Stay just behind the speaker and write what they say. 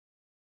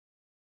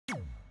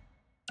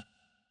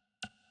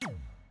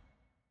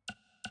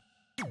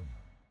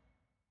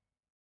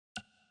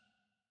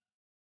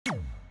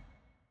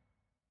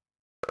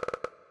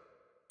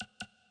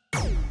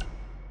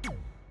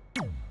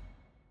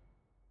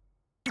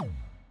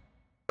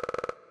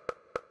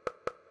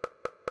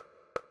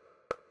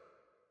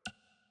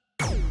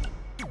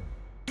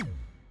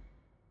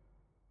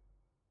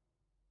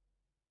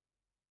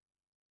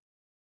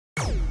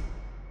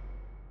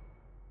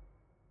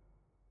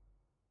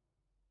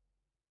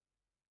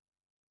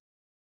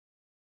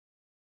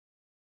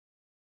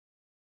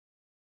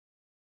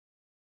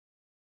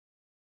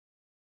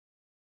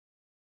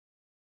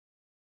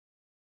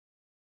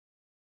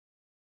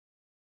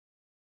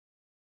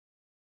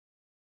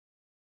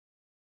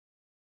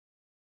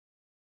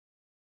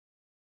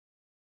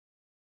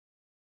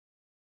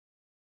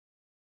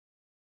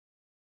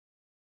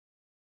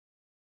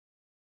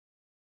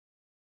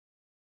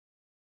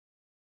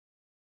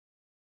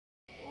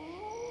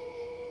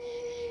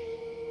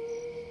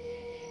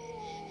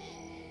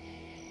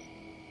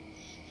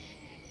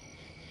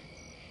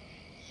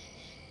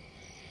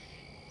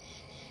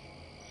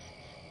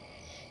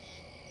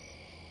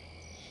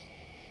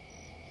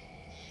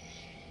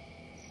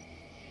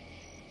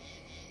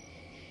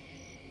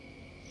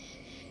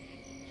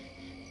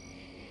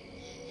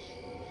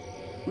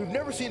We've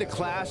never seen a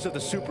clash of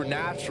the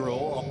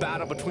supernatural, a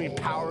battle between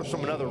powers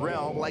from another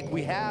realm, like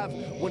we have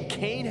when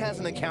Kane has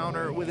an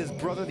encounter with his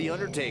brother, the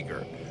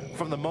Undertaker.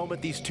 From the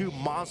moment these two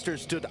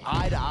monsters stood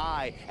eye to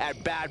eye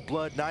at Bad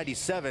Blood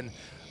 97,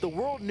 the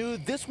world knew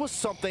this was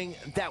something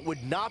that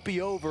would not be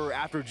over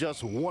after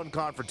just one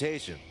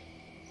confrontation.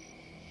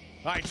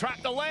 I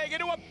trapped the leg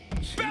into a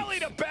belly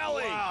to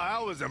belly. Wow,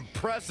 that was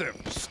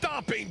impressive.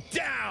 Stomping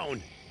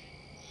down.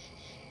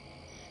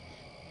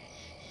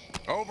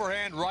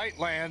 Overhand right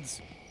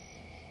lands.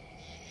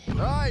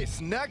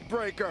 Nice neck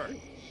breaker.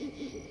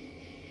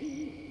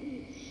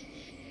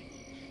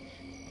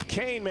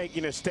 Kane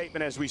making a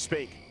statement as we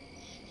speak.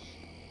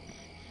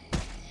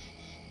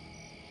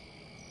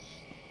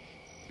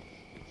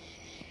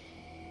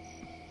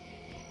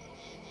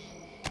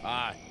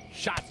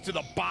 Shots to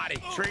the body.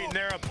 Treating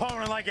their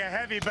opponent like a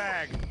heavy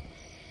bag.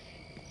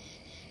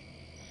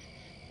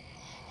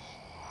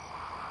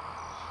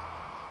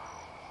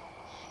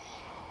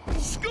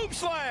 Scoop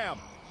slam.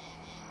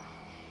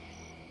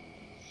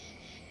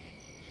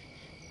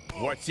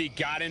 What's he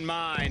got in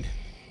mind?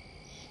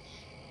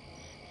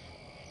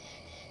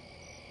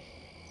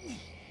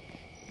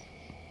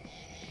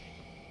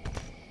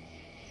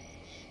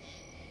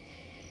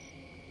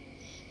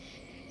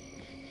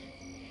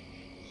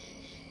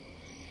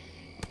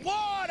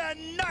 What a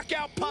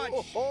knockout punch!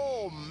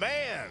 Oh,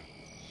 man.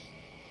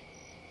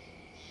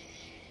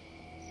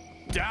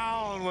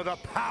 Down with a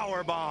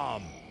power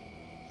bomb.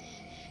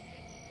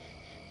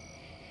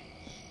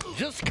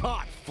 Just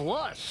caught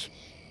flush.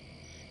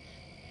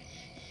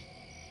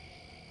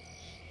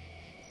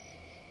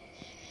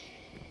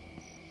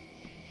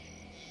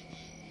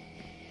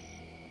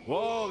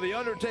 Whoa, the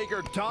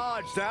Undertaker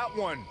dodged that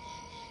one.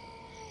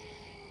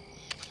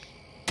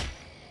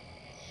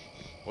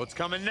 What's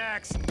coming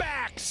next?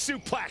 Back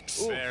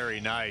suplex. Ooh.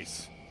 Very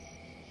nice.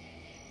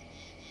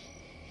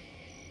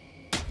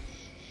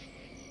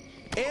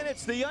 And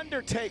it's the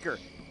Undertaker,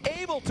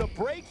 able to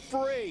break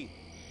free.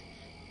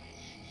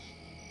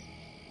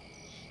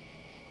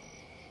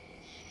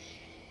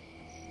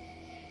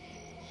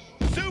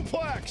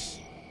 Suplex.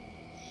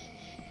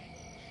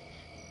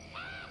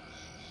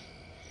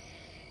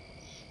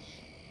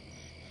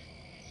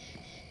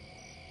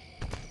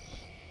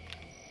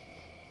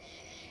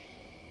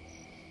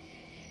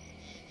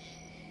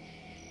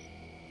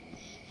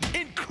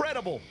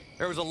 Incredible.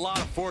 There was a lot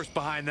of force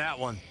behind that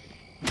one.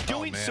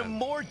 Doing some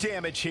more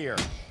damage here.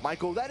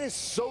 Michael, that is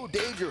so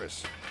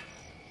dangerous.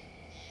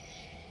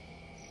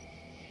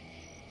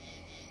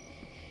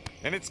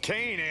 And it's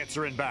Kane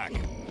answering back.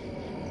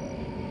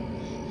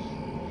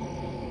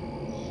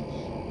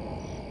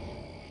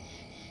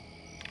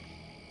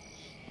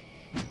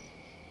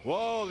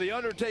 Whoa, the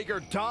Undertaker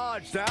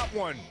dodged that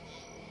one.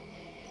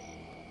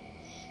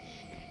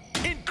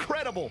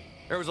 Incredible.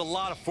 There was a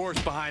lot of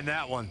force behind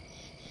that one.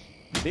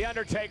 The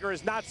Undertaker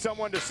is not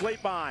someone to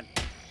sleep on.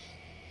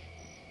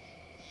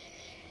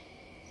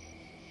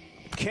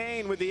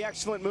 Kane with the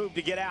excellent move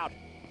to get out.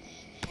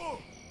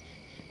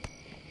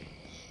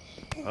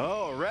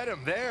 Oh, read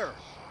him there.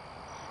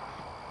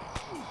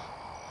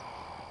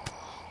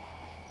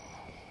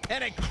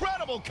 An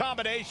incredible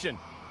combination.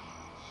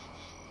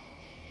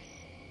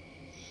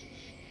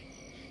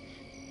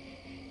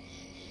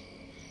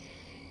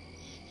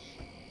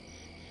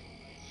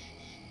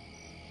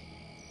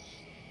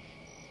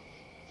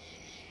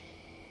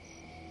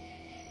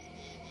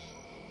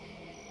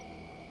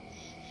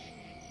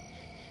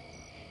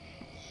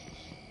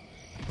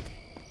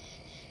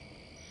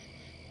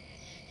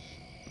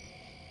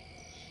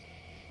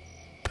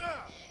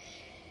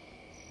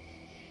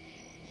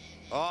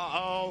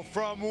 Uh-oh,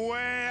 from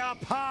way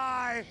up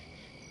high.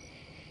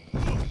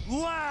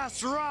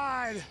 Last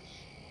ride.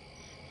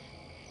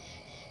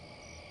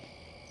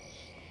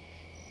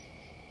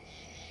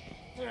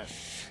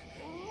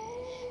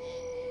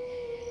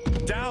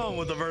 Down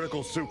with the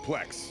vertical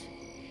suplex.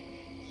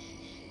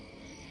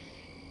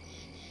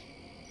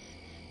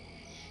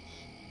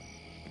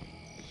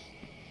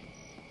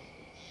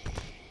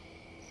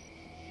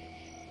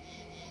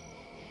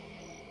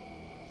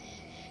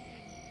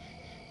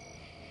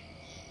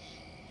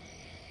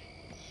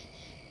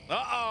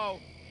 Uh-oh.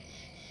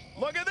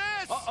 Look at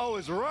this. Uh-oh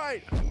is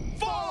right.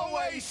 Fall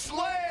away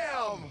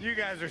slam. You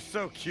guys are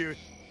so cute.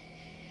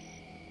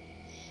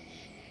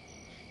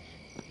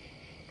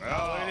 Oh, look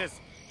at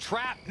this.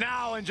 Trapped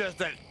now in just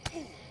a...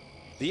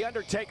 The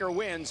Undertaker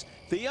wins.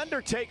 The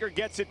Undertaker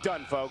gets it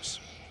done,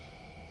 folks.